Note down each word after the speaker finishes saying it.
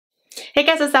Hey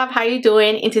guys, what's up? How you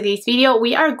doing? In today's video,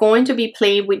 we are going to be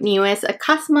playing with newest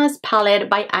Cosmos palette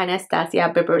by Anastasia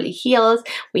Beverly Hills.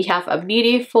 We have a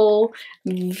beautiful,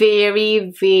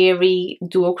 very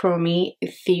duochrome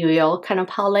ethereal kind of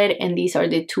palette, and these are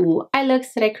the two eye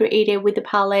looks that I created with the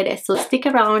palette. So stick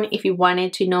around if you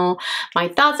wanted to know my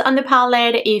thoughts on the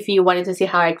palette, if you wanted to see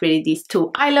how I created these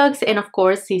two eye looks, and of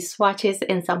course these swatches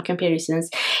and some comparisons.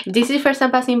 If this is your first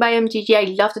time passing by, I'm Gigi.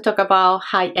 I love to talk about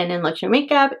high-end and luxury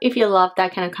makeup. If you love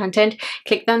that kind of content,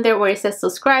 click down there where it says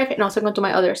subscribe, and also go to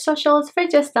my other socials for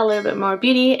just a little bit more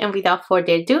beauty. And without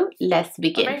further ado, let's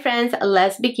begin. Alright friends,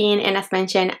 let's begin. And as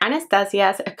mentioned,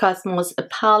 Anastasia's Cosmos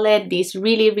palette, this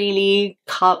really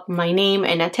caught my name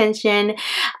and attention.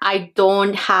 I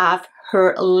don't have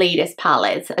her latest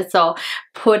palettes, so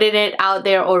putting it out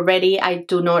there already, I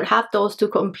do not have those to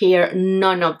compare.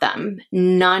 None of them.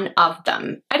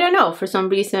 I don't know, for some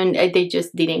reason they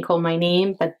just didn't call my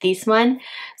name, but this one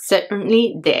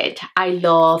certainly did. I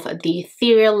love the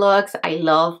ethereal looks, I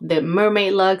love the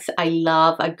mermaid looks, I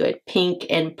love a good pink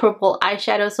and purple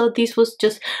eyeshadow, so this was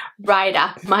just right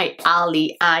up my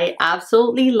alley. I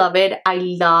absolutely love it. I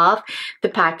love the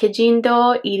packaging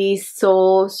though. It is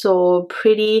so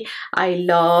pretty. I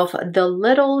love the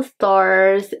little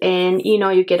stars, and you know,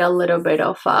 you get a little bit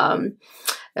of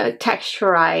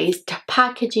texturized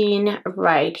packaging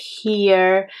right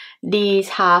here. These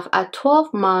have a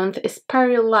 12-month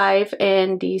expiry life,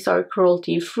 and these are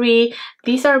cruelty free.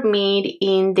 These are made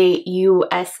in the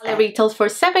US. It retails for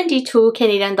 72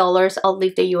 Canadian dollars. I'll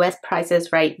leave the US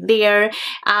prices right there.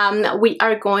 We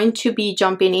are going to be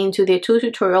jumping into the two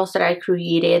tutorials that I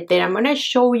created. Then I'm going to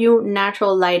show you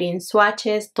natural lighting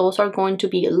swatches. Those are going to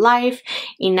be live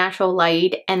in natural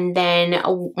light, and then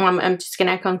I'm just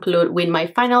gonna conclude with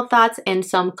my final thoughts and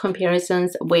some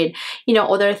comparisons with, you know,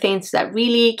 other things that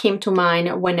really came to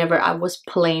mind whenever I was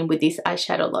playing with this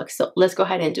eyeshadow look. So let's go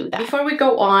ahead and do that. Before we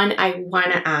go on, I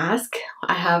want to ask,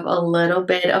 I have a little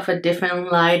bit of a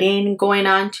different lighting going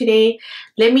on today.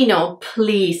 Let me know,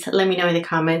 please let me know in the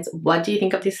comments, what do you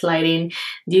think of this lighting?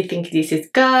 Do you think this is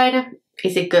good?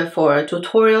 Is it good for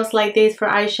tutorials like this for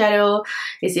eyeshadow?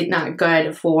 Is it not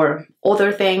good for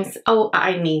other things? Oh,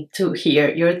 I need to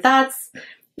hear your thoughts.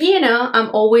 You know,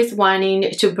 I'm always wanting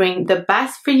to bring the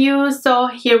best for you, so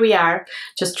here we are,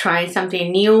 just trying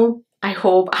something new. I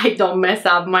hope I don't mess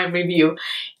up my review.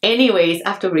 Anyways, I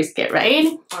have to risk it, right?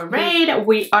 Alright,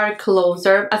 we are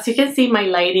closer. As you can see, my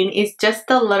lighting is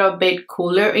just a little bit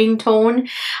cooler in tone,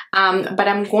 but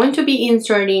I'm going to be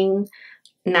inserting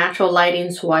natural lighting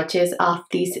swatches of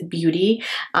this beauty,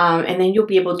 and then you'll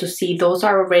be able to see those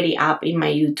are already up in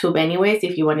my YouTube anyways.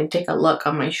 If you want to take a look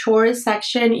on my shorts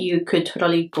section, you could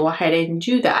totally go ahead and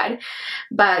do that.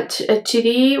 But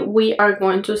today we are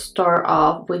going to start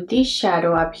off with this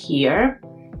shadow up here.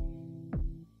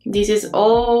 This is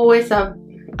always a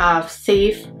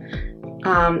safe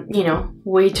you know,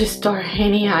 way to start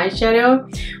any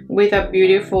eyeshadow, with a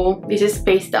beautiful, this is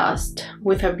Space Dust,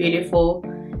 with a beautiful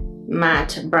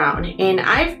matte brown. And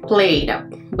I've played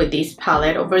with this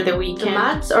palette over the weekend. The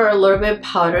mattes are a little bit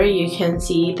powder. You can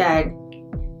see that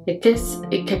it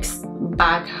kicks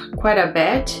back quite a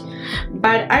bit,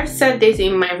 but I've said this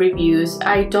in my reviews,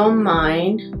 I don't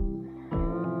mind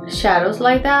shadows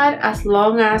like that as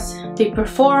long as they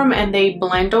perform and they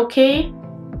blend okay.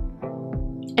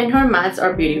 And her mattes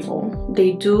are beautiful.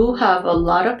 They do have a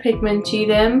lot of pigment to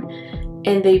them,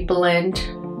 and they blend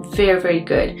very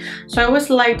good. So I always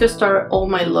like to start all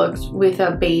my looks with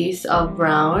a base of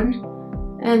brown,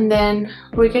 and then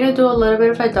we're gonna do a little bit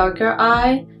of a darker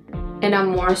eye and a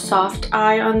more soft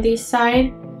eye on this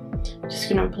side. Just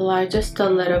gonna apply just a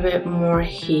little bit more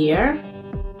here,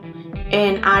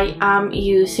 and I am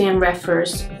using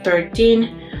Refer's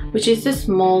 13, which is the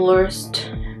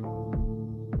smallest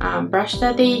brush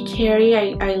that they carry.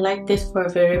 I like this for a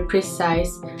very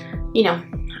precise, you know,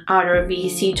 outer V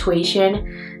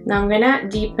situation. Now I'm gonna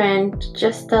deepen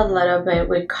just a little bit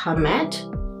with Comet,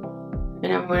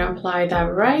 and I'm gonna apply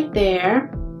that right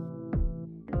there.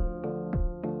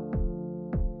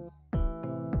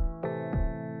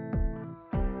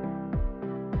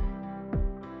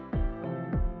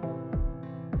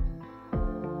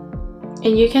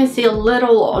 And you can see a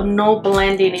little or no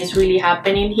blending is really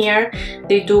happening here.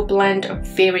 They do blend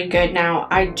very good. Now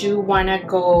I do wanna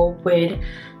go with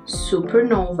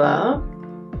Supernova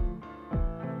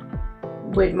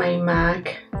with my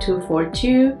MAC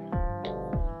 242.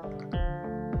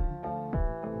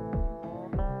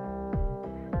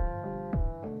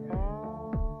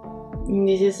 And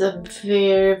this is a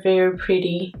very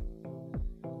pretty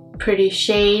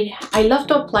shade. I love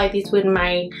to apply this with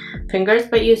my fingers,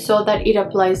 but you saw that it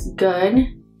applies good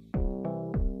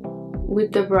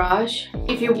with the brush.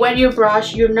 If you wet your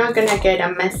brush, you're not gonna get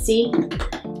a messy,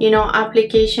 you know,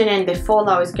 application, and the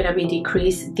fallout is gonna be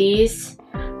decreased. These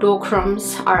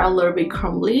duochromes are a little bit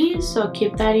crumbly, so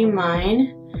keep that in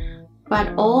mind.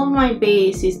 But all my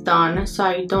base is done, so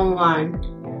I don't want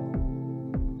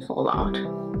fallout.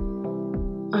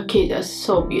 Okay, that's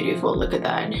so beautiful, look at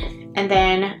that. And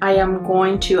then I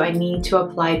need to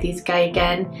apply this guy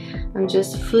again. I'm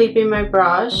just flipping my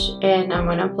brush and I'm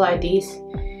gonna apply this.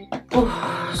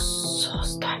 Oh, so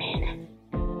stunning.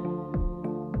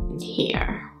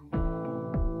 Here.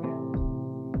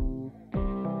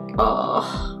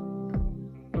 Oh,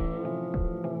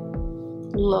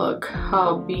 look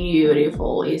how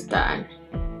beautiful is that.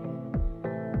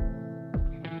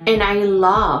 And I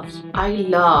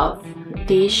love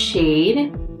this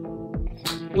shade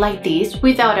like this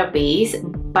without a base,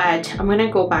 but I'm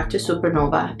gonna go back to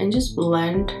Supernova and just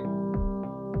blend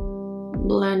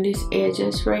these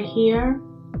edges right here.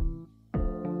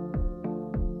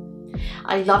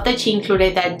 I love that she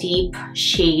included that deep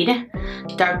shade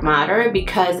dark matter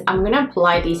because I'm gonna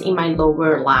apply this in my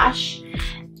lower lash,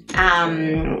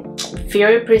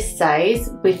 very precise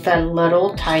with a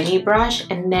little tiny brush,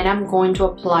 and then I'm going to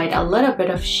apply a little bit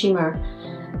of shimmer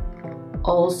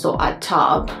also at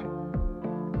top.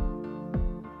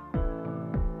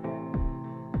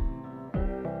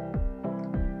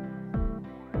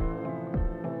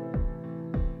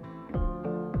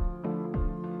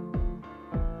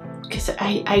 Because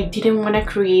I didn't want to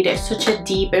create such a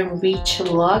deep and rich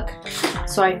look,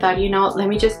 so I thought, you know, let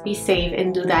me just be safe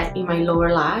and do that in my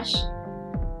lower lash.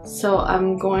 So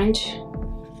I'm going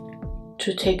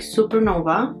to take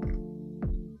Supernova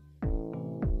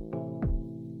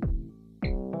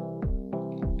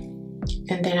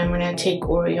and then I'm gonna take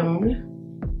Orion.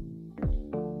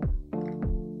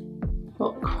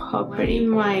 Look how pretty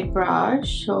my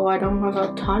brush, so I don't have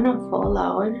a ton of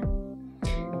fallout.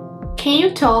 Can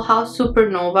you tell how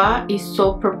Supernova is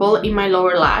so purple in my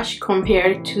lower lash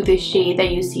compared to the shade that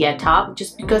you see at top?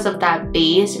 Just because of that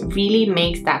base really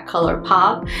makes that color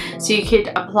pop. So you could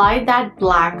apply that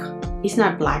black, it's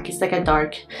not black, it's like a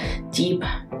dark deep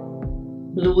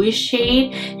bluish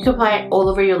shade. You can apply it all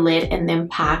over your lid and then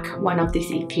pack one of these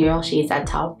ethereal shades at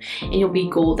top and you'll be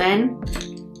golden.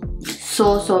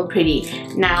 So pretty.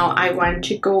 Now I want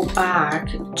to go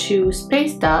back to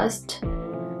Space Dust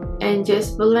and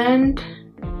just blend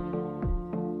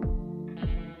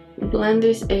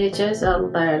these edges a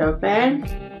little bit.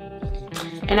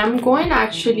 And I'm going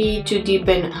actually to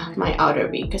deepen my outer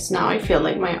V because now I feel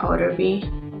like my outer V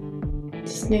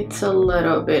just needs a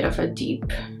little bit of a deep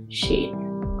shade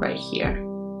right here.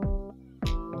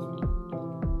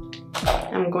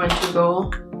 I'm going to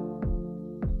go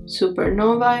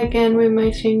Supernova again with my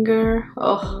finger.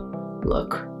 Oh,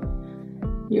 look,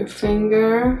 your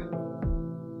finger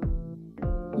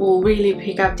will really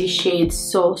pick up these shades.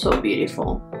 So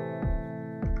beautiful.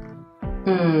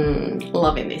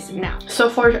 Loving this. Now, so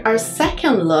for our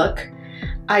second look,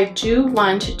 I do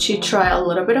want to try a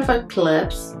little bit of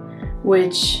Eclipse,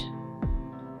 which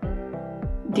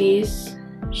this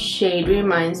shade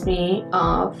reminds me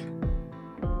of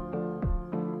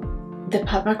the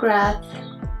mcgrath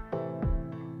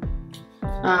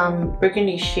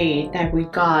burgundy shade that we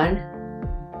got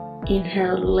in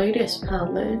her latest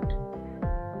palette.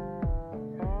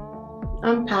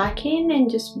 I'm packing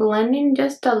and just blending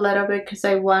just a little bit because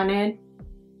I wanted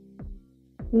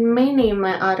mainly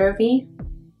my outer V.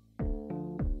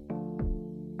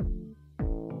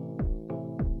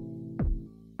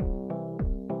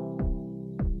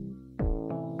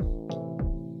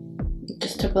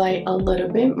 Just apply a little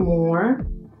bit more.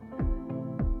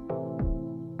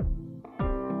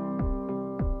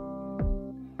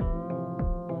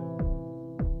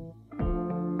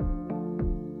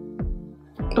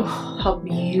 Oh, how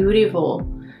beautiful.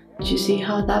 Do you see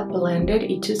how that blended?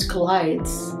 It just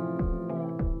glides.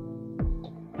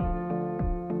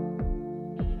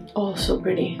 Oh, so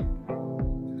pretty.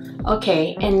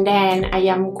 Okay, and then I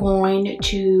am going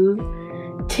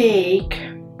to take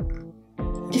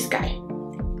this guy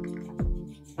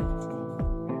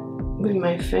with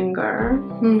my finger.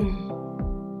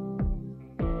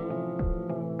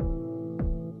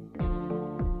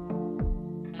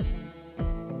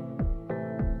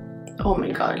 Oh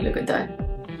my god, look at that.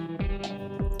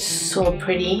 So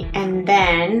pretty. And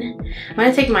then I'm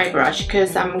gonna take my brush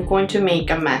because I'm going to make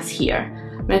a mess here.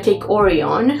 I'm gonna take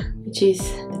Orion, which is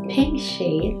the pink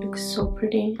shade. It looks so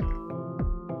pretty.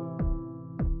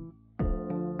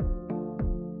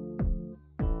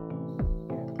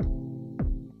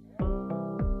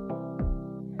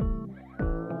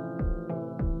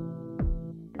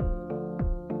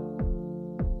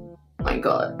 my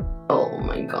god. Oh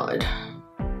my god.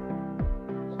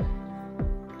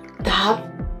 That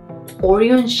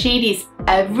Orion shade is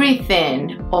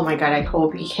everything. Oh my god, I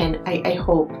hope you can, I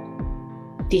hope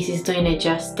this is doing it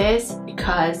justice,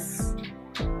 because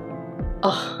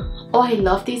oh, I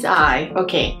love this eye.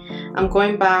 Okay, I'm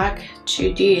going back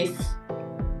to this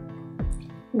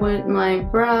with my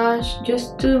brush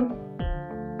just to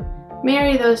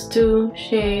marry those two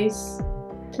shades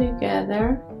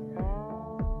together.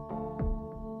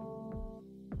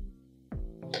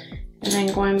 And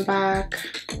then going back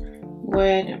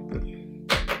with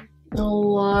a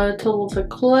lot of the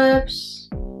clips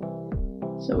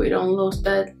so we don't lose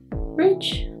that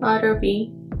rich outer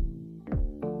V.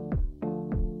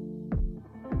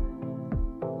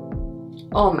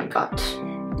 Oh my god.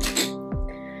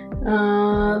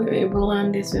 Let me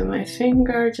blend this with my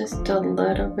finger just a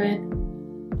little bit.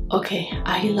 Okay,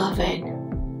 I love it.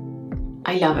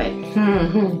 I love it.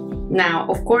 Now,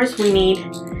 of course, we need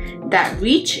that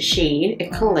rich shade,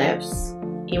 Eclipse,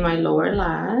 in my lower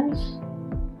lash.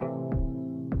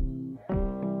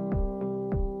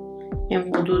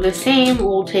 And we'll do the same.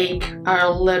 We'll take our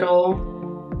little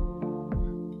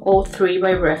 03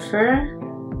 by Referal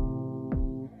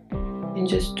and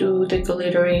just do the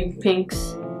glittery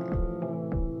pinks.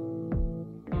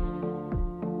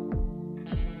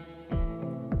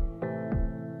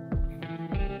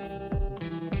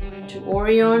 To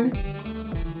Orion,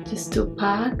 just to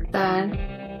pack that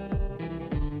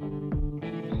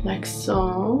like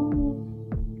so.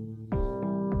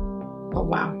 Oh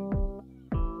wow.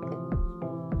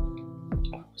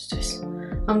 What's this?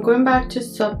 I'm going back to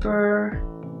Super.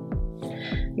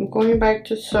 I'm going back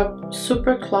to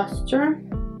Super Cluster.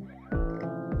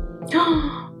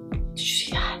 Did you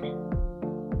see that?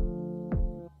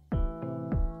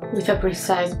 With a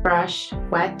precise brush,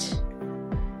 wet.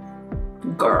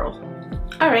 Girl.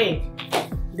 Alright,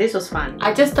 this was fun.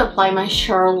 I just applied my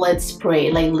Charlotte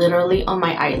spray like literally on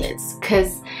my eyelids,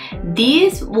 because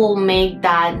this will make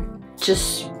that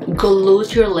just glue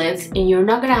to your lids and you're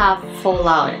not gonna have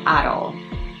fallout at all.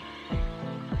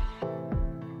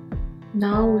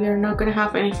 No, we are not gonna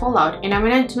have any fallout, and I'm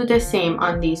gonna do the same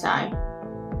on this eye.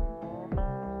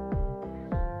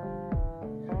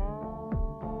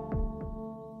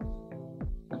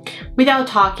 Without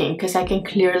talking, because I can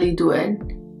clearly do it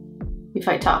if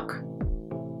I talk.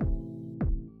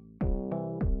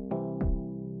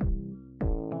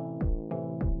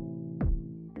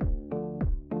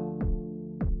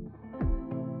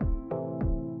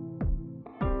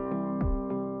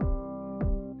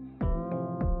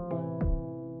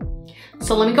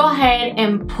 So let me go ahead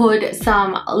and put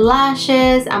some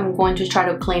lashes. I'm going to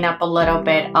try to clean up a little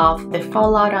bit of the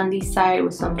fallout on this side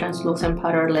with some translucent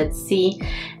powder. Let's see.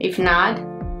 If not,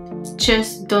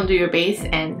 just don't do your base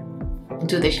and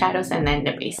do the shadows and then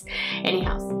the base.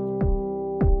 Anyhow.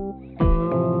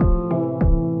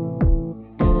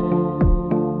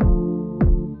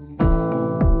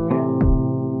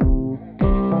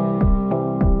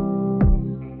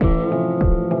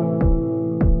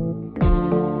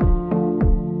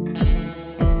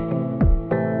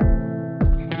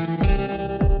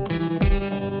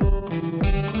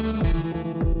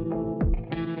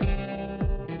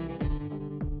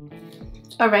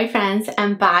 Alright friends,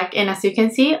 I'm back, and as you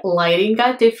can see, lighting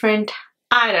got different.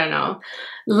 I don't know.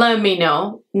 Let me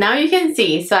know. Now you can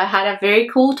see, so I had a very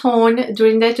cool tone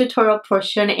during the tutorial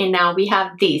portion, and now we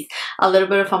have this, a little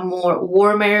bit of a more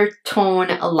warmer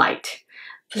tone light.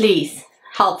 Please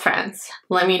help friends,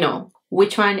 let me know.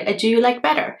 Which one do you like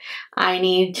better? I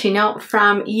need to know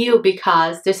from you,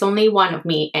 because there's only one of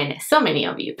me and so many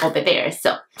of you over there.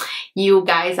 So you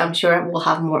guys, I'm sure, will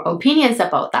have more opinions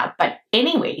about that. But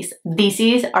anyways, this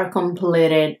is our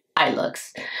completed eye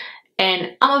looks.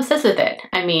 And I'm obsessed with it.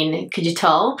 I mean, could you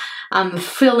tell? I'm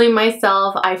feeling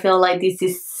myself. I feel like this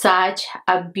is such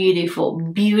a beautiful,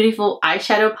 beautiful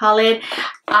eyeshadow palette.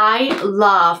 I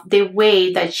love the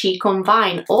way that she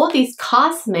combined all these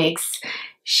cosmetics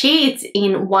shades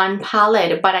in one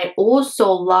palette, but I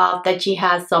also love that she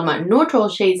has some neutral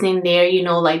shades in there, you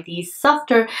know, like these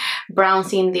softer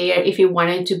browns in there. If you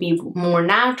wanted to be more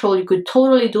natural, you could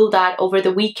totally do that. Over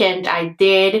the weekend I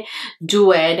did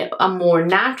do it a more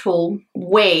natural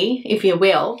way, if you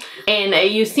will, and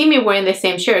you see me wearing the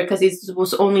same shirt because it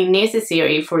was only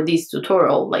necessary for this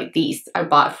tutorial. Like these I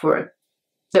bought for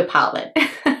the palette.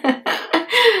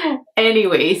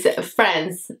 Anyways,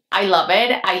 friends, I love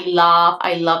it. I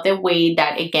love the way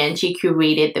that, again, she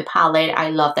curated the palette. I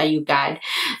love that you got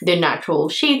the natural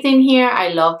shades in here. I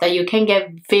love that you can get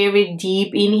very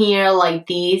deep in here. Like,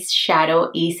 this shadow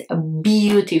is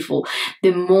beautiful.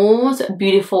 The most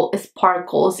beautiful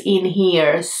sparkles in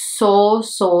here. So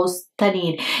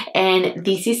stunning. And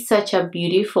this is such a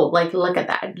beautiful, like, look at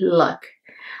that. Look.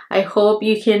 I hope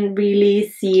you can really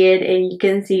see it and you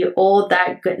can see all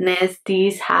that goodness.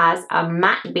 This has a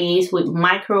matte base with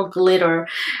micro glitter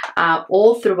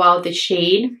all throughout the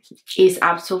shade. Is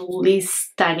absolutely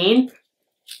stunning.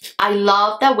 I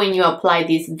love that when you apply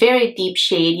this very deep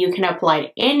shade, you can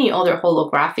apply any other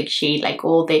holographic shade, like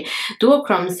all the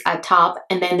duochromes at top,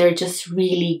 and then they're just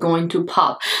really going to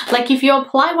pop. Like, if you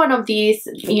apply one of these,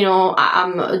 you know,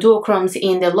 duochromes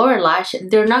in the lower lash,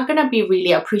 they're not gonna be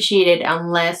really appreciated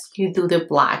unless you do the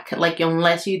black, like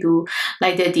unless you do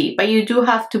like the deep. But you do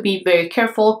have to be very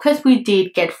careful, because we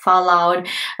did get fallout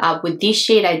with this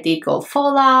shade. I did go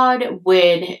fallout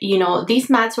with, you know, these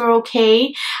mattes were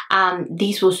okay.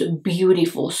 This was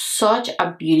beautiful, such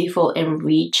a beautiful and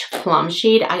rich plum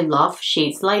shade. I love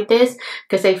shades like this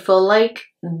because I feel like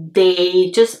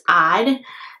they just add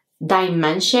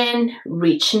dimension,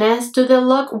 richness to the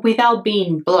look without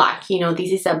being black. You know,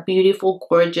 this is a beautiful,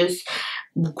 gorgeous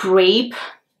grape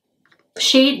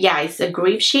shade. Yeah, it's a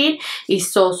grape shade.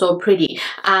 It's so pretty.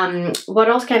 What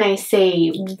else can I say?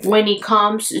 When it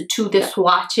comes to the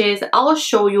swatches, I'll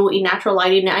show you in natural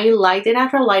lighting. I like the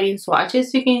natural lighting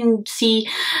swatches. You can see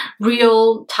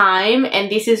real time, and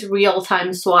this is real time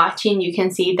swatching. You can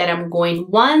see that I'm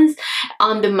going once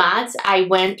on the mattes. I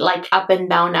went like up and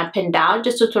down,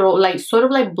 just to throw like sort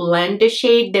of like blend the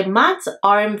shade. The mattes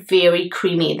aren't very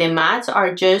creamy. The mattes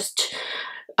are just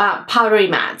powdery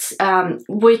mattes,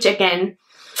 which again,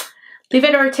 leave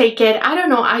it or take it. I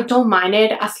don't know. I don't mind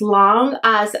it as long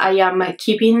as I am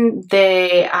keeping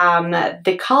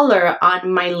the color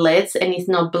on my lids and it's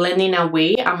not blending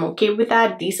away. I'm okay with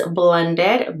that. These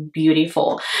blended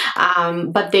beautiful,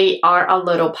 but they are a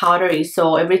little powdery,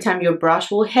 so every time your brush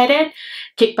will hit it,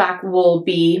 kickback will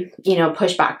be, you know,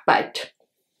 pushback. But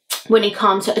when it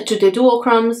comes to the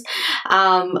duochromes,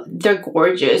 they're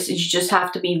gorgeous. You just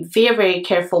have to be very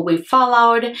careful with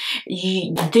fallout.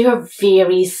 They're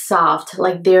very soft,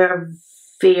 like they're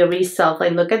very soft.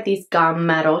 Like, look at this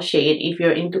gunmetal shade. If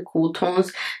you're into cool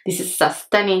tones, this is a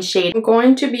stunning shade. I'm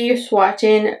going to be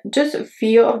swatching just a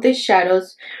few of the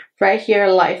shadows right here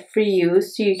live for you,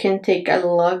 so you can take a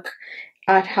look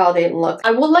at how they look.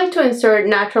 I would like to insert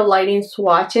natural lighting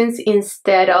swatches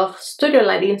instead of studio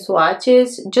lighting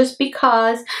swatches, just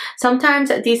because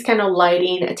sometimes these kind of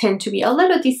lighting tend to be a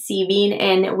little deceiving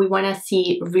and we want to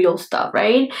see real stuff,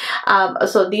 right?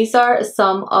 So these are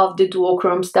some of the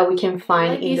duochromes that we can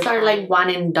find. These are like one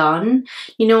and done,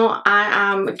 you know.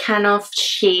 I am kind of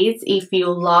shades if you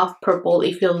love purple,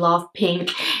 if you love pink,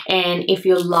 and if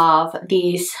you love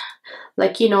these,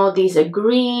 like, you know, these are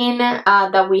green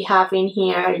that we have in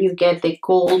here. You get the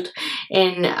gold,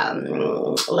 and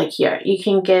like here you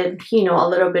can get, you know, a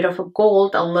little bit of a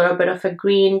gold, a little bit of a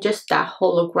green, just that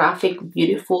holographic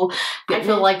beautiful. I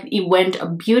feel like it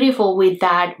went beautiful with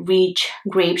that rich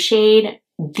grape shade.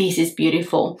 This is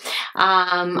beautiful.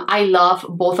 I love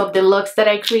both of the looks that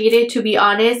I created, to be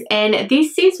honest, and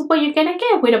this is what you're gonna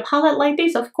get with a palette like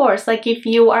this, of course. Like, if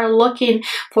you are looking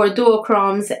for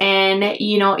duochromes and,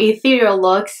 you know, ethereal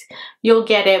looks, you'll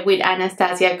get it with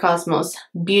Anastasia Cosmos.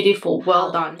 Beautiful,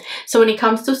 well done. So when it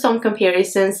comes to some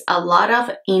comparisons, a lot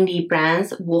of indie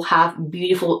brands will have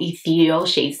beautiful ethereal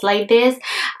shades like this.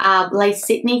 Like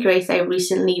Sydney Grace, I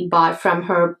recently bought from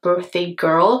her birthday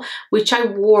girl, which I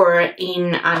wore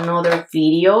in another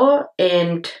video,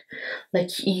 and like,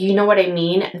 you know what I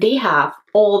mean. They have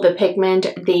all the pigment,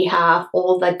 they have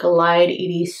all the glide.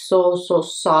 It is so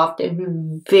soft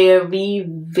and very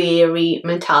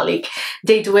metallic.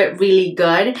 They do it really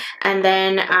good. And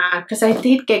then because I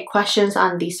did get questions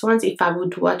on these ones, if I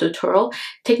would do a tutorial.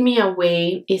 Take Me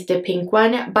Away is the pink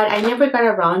one, but I never got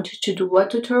around to do a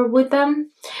tutorial with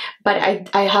them, but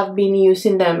I have been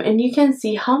using them, and you can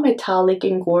see how metallic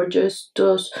and gorgeous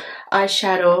those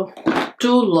eyeshadow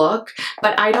do look.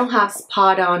 But I don't have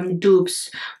spot on dupes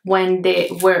when they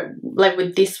were like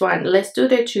with this one. Let's do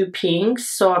the two pinks.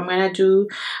 So I'm gonna do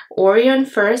Orion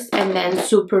first and then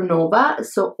Supernova.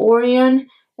 So Orion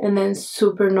and then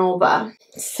Supernova.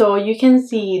 So you can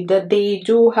see that they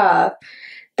do have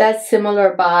that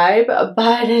similar vibe,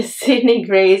 but Sydney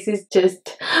Grace is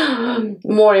just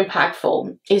more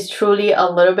impactful. It's truly a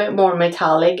little bit more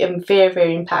metallic and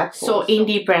very impactful. So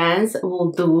indie brands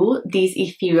will do these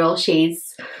ethereal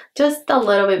shades just a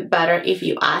little bit better if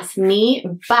you ask me,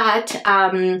 but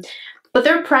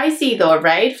they're pricey though,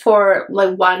 right? For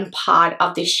like one pot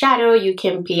of the shadow, you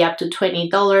can pay up to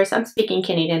 $20. I'm speaking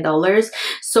Canadian dollars.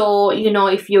 So, you know,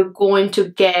 if you're going to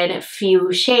get a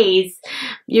few shades,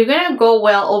 you're gonna go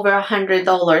well over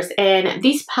 $100. And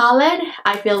this palette,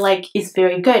 I feel like is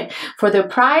very good. For the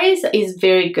price, is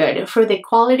very good. For the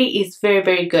quality, is very,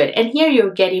 very good. And here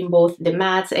you're getting both the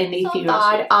mattes and the ethereal.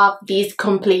 I thought of this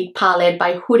complete palette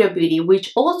by Huda Beauty,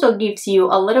 which also gives you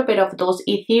a little bit of those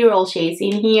ethereal shades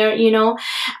in here, you know.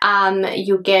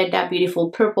 You get that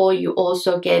beautiful purple, you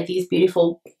also get these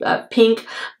beautiful pink,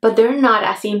 but they're not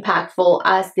as impactful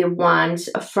as the ones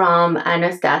from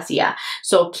Anastasia.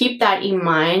 So keep that in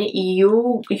mind.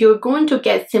 You're going to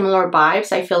get similar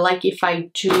vibes. I feel like if I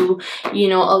do, you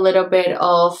know, a little bit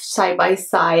of side by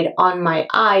side on my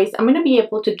eyes, I'm going to be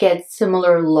able to get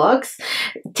similar looks.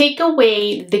 Take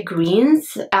away the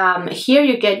greens. Here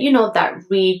you get, you know, that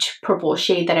rich purple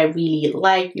shade that I really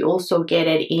like. You also get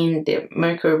it in the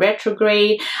Mercury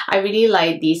retrograde. I really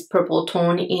like this purple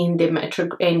tone in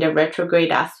the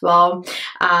retrograde as well.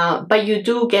 But you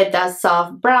do get that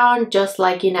soft brown just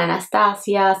like in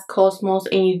Anastasia's Cosmos,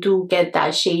 and you do get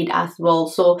that shade as well.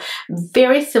 So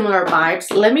very similar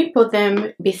vibes. Let me put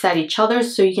them beside each other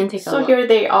so you can take a look. So here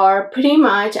they are. Pretty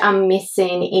much I'm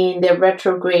missing in the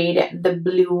retrograde the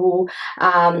blue,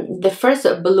 the first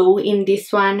blue in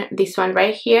this one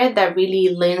right here that really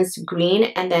leans green,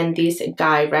 and then this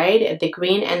guy, right, the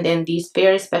green, and then this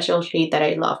very special shade that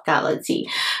I love, Galaxy.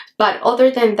 But other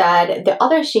than that, the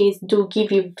other shades do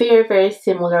give you very, very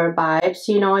similar vibes.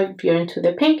 You know, if you're into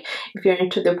the pink, if you're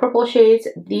into the purple shades,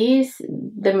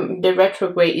 the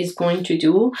retrograde is going to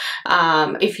do.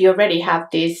 If you already have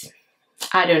this,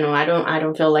 I don't know, I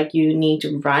don't feel like you need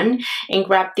to run and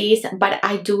grab these, but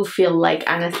I do feel like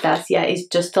Anastasia is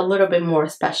just a little bit more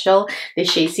special. The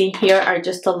shades in here are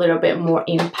just a little bit more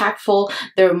impactful.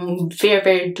 They're very,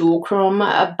 very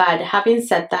duochrome, but having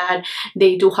said that,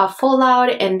 they do have fallout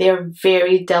and they're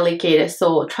very delicate,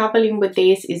 so traveling with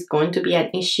this is going to be an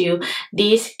issue.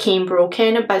 These came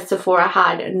broken, but Sephora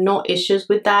had no issues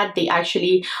with that. They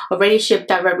actually already shipped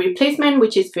a replacement,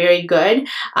 which is very good.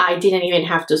 I didn't even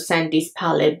have to send this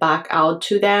palette back out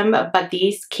to them, but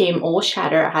these came all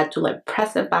shattered. I had to like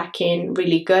press it back in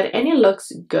really good, and it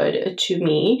looks good to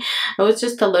me. It was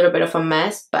just a little bit of a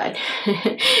mess, but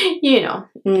you know,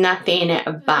 nothing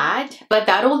bad. But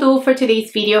that'll do for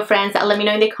today's video, friends. Let me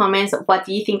know in the comments, what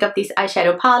do you think of this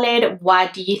eyeshadow palette?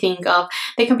 What do you think of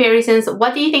the comparisons?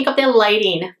 What do you think of the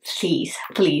lighting? Please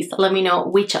let me know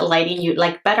which lighting you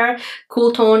like better,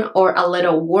 cool tone or a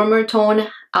little warmer tone.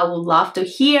 I would love to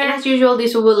hear. And as usual,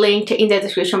 this will be linked in the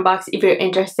description box if you're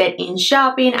interested in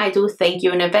shopping. I do thank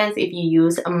you in advance if you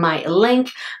use my link.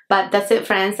 But that's it,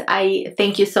 friends. I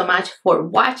thank you so much for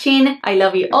watching. I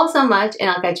love you all so much, and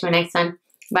I'll catch you next time.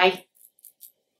 Bye.